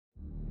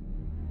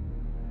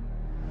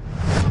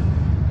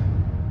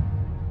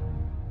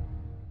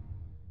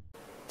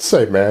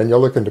Say, man,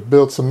 y'all looking to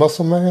build some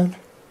muscle, man?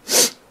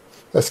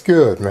 That's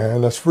good,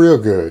 man. That's real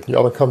good.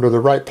 Y'all have come to the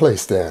right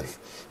place then.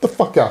 The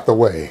fuck out the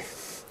way.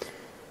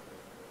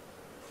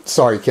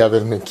 Sorry,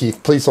 Kevin and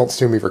Keith, please don't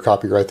sue me for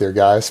copyright there,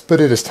 guys.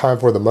 But it is time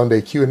for the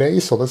Monday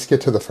Q&A, so let's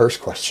get to the first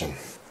question.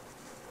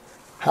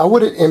 How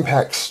would it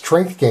impact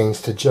strength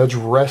gains to judge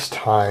rest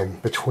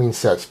time between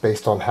sets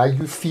based on how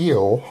you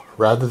feel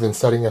rather than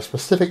setting a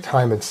specific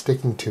time and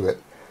sticking to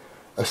it,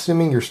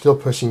 assuming you're still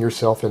pushing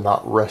yourself and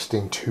not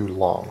resting too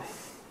long?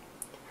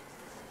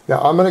 Now,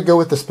 I'm going to go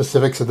with the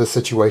specifics of the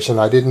situation.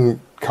 I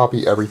didn't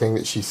copy everything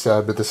that she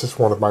said, but this is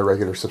one of my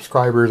regular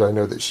subscribers. I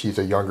know that she's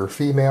a younger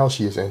female.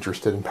 She is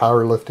interested in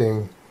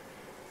powerlifting.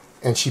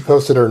 And she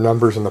posted her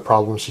numbers and the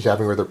problems she's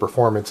having with her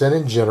performance. And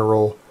in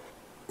general,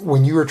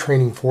 when you are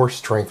training for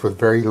strength with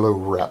very low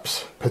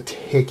reps,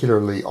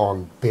 particularly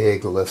on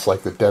big lifts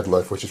like the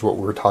deadlift, which is what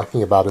we're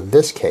talking about in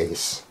this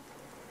case,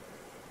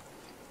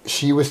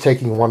 she was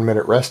taking 1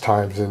 minute rest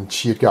times and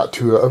she had got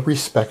to a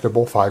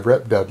respectable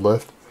 5-rep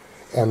deadlift,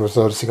 and was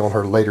noticing on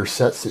her later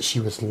sets that she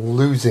was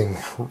losing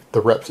the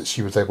reps that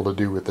she was able to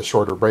do with the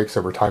shorter breaks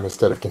over time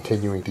instead of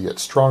continuing to get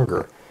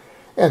stronger.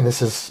 And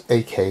this is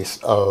a case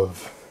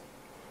of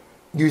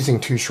using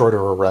too short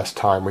of a rest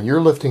time. When you're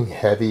lifting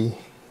heavy,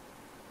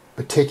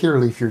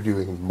 particularly if you're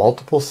doing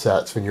multiple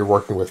sets, when you're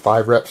working with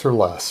 5 reps or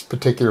less,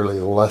 particularly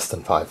less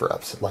than 5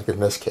 reps, like in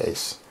this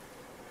case,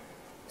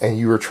 and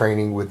you are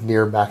training with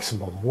near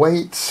maximum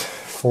weights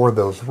for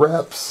those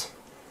reps,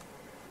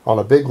 on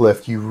a big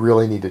lift, you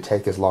really need to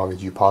take as long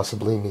as you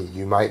possibly need.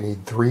 You might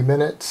need 3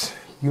 minutes,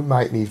 you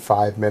might need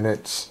 5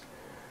 minutes,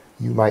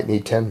 you might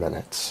need 10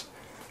 minutes.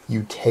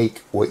 You take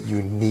what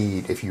you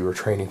need if you are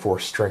training for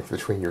strength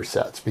between your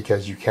sets,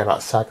 because you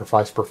cannot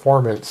sacrifice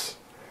performance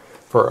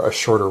for a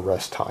shorter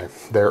rest time.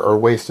 There are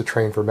ways to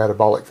train for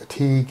metabolic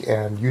fatigue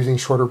and using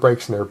shorter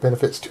breaks, and there are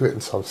benefits to it in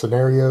some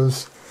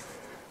scenarios.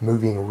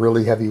 Moving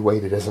really heavy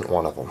weight, it isn't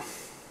one of them.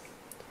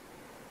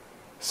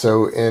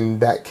 So in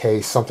that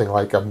case, something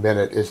like a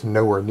minute is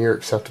nowhere near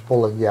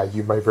acceptable, and yeah,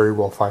 you may very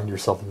well find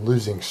yourself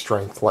losing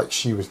strength like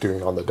she was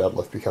doing on the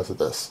deadlift because of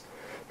this.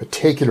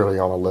 Particularly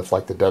on a lift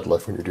like the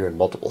deadlift when you're doing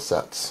multiple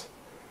sets.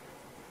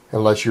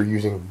 Unless you're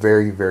using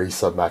very, very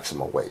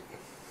submaximal weight.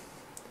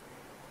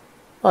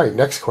 Alright,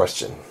 next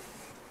question.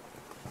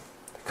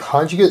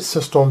 Conjugate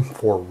system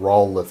for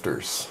raw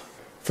lifters.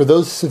 For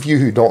those of you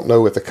who don't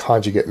know what the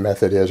conjugate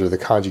method is, or the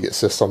conjugate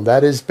system,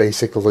 that is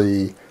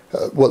basically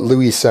what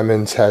Louis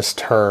Simmons has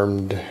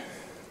termed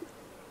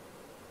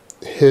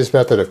his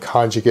method of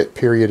conjugate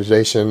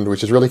periodization,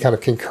 which is really kind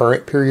of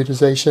concurrent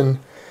periodization,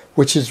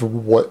 which is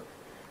what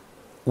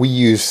we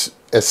use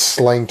as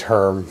slang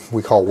term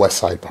we call West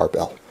Side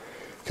Barbell,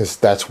 because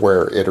that's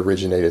where it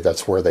originated.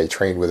 That's where they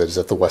trained with it, is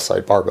at the West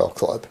Side Barbell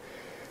Club.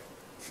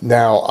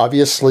 Now,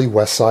 obviously,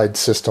 West Side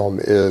system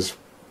is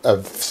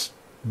a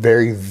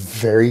very,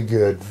 very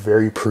good,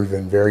 very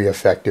proven, very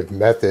effective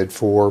method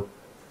for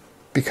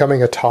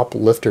becoming a top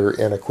lifter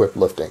in equipped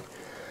lifting.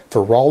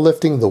 For raw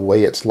lifting, the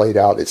way it's laid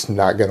out, it's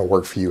not going to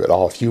work for you at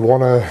all. If you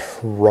want to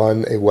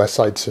run a West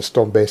Side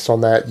system based on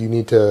that, you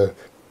need to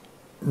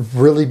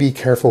really be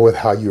careful with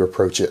how you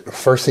approach it.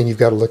 First thing you've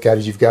got to look at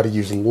is you've got to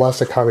use less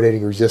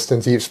accommodating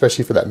resistance,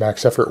 especially for that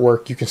max effort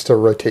work. You can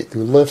still rotate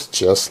through lifts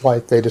just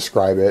like they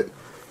describe it,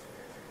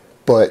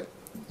 but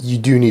you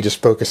do need to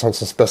focus on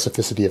some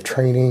specificity of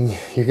training.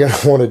 You're going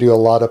to want to do a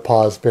lot of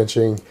pause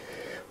benching.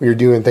 When you're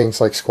doing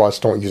things like squats,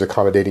 don't use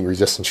accommodating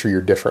resistance for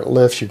your different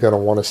lifts. You're going to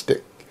want to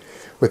stick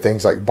with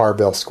things like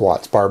barbell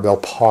squats, barbell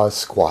pause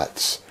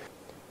squats,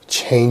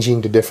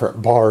 changing to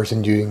different bars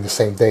and doing the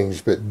same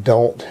things, but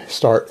don't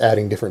start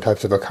adding different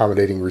types of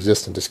accommodating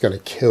resistance. It's going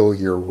to kill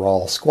your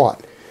raw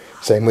squat.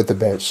 Same with the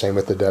bench, same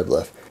with the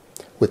deadlift.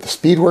 With the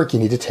speed work, you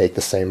need to take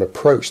the same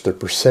approach. The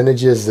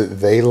percentages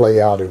that they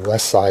lay out in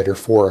West Side are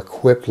for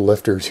equipped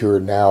lifters who are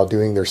now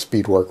doing their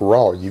speed work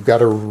raw. You've got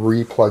to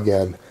re-plug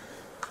in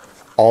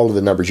all of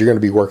the numbers. You're going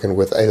to be working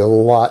with a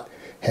lot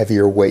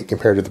heavier weight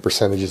compared to the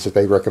percentages that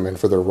they recommend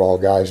for their raw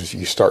guys if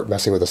you start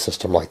messing with a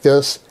system like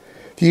this.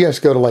 If you guys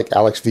go to like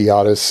Alex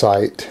Viada's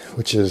site,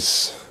 which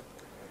is,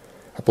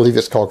 I believe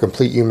it's called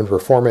Complete Human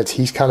Performance,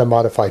 he's kind of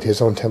modified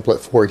his own template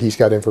for it. He's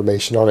got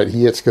information on it.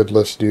 He hits good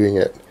lifts doing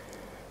it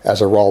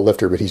as a raw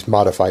lifter, but he's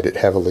modified it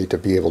heavily to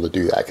be able to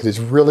do that because it's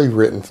really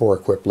written for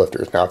equipped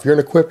lifters. Now, if you're an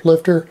equipped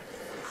lifter,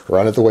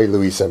 run it the way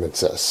Louis Simmons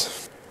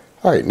says.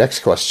 Alright, next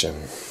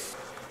question.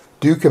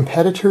 Do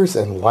competitors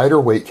in lighter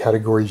weight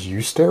categories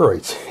use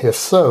steroids? If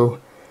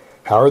so,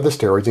 how are the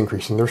steroids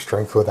increasing their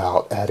strength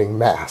without adding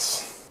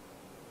mass?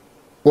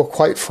 Well,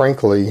 quite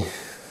frankly,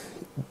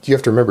 you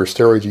have to remember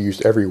steroids are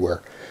used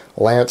everywhere.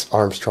 Lance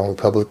Armstrong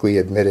publicly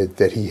admitted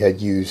that he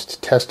had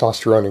used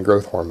testosterone and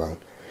growth hormone.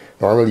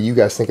 Normally, you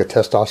guys think of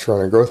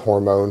testosterone and growth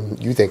hormone,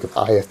 you think of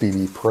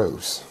IFBB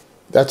pros.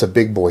 That's a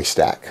big boy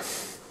stack.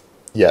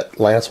 Yet,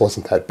 Lance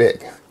wasn't that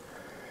big.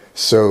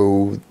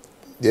 So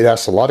it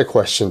asks a lot of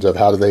questions of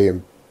how do they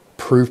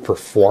improve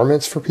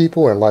performance for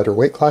people in lighter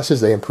weight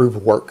classes. They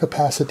improve work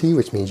capacity,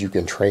 which means you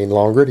can train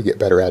longer to get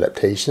better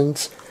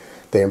adaptations.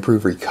 They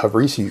improve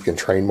recovery, so you can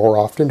train more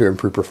often to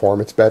improve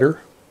performance better.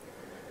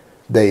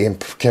 They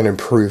can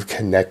improve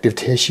connective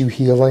tissue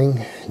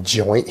healing,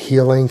 joint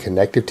healing,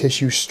 connective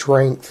tissue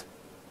strength.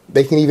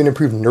 They can even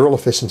improve neural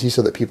efficiency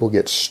so that people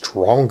get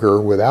stronger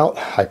without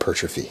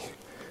hypertrophy.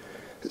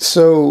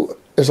 So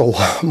there's a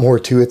lot more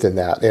to it than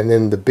that. And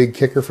then the big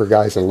kicker for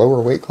guys in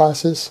lower weight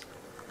classes,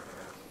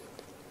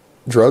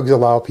 drugs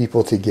allow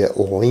people to get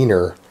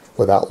leaner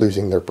without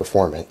losing their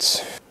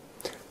performance.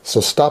 So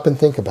stop and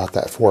think about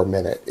that for a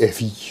minute.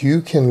 If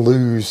you can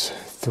lose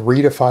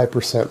 3 to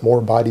 5%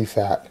 more body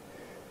fat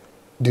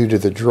due to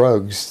the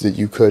drugs that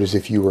you could as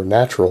if you were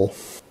natural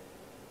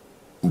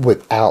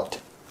without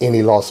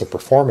any loss of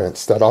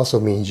performance, that also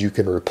means you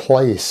can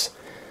replace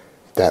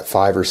that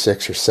 5 or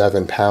 6 or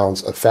 7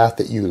 pounds of fat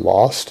that you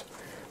lost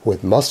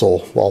with muscle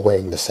while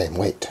weighing the same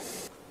weight.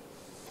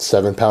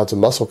 7 pounds of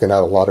muscle can add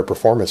a lot of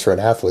performance for an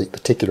athlete,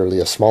 particularly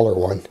a smaller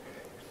one.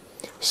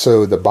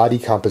 So the body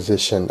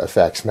composition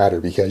effects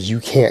matter, because you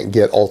can't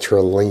get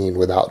ultra lean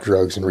without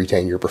drugs and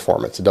retain your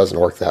performance. It doesn't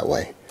work that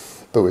way.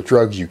 But with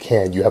drugs you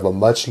can. You have a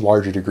much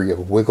larger degree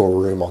of wiggle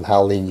room on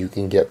how lean you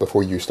can get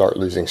before you start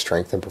losing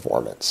strength and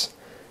performance.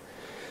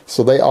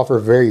 So they offer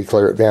very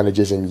clear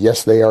advantages, and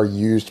yes, they are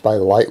used by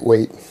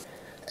lightweight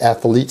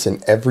athletes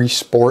in every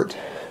sport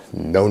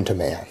known to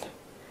man.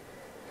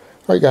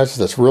 Alright guys,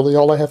 that's really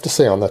all I have to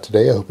say on that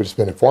today. I hope it's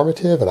been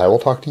informative, and I will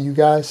talk to you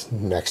guys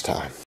next time.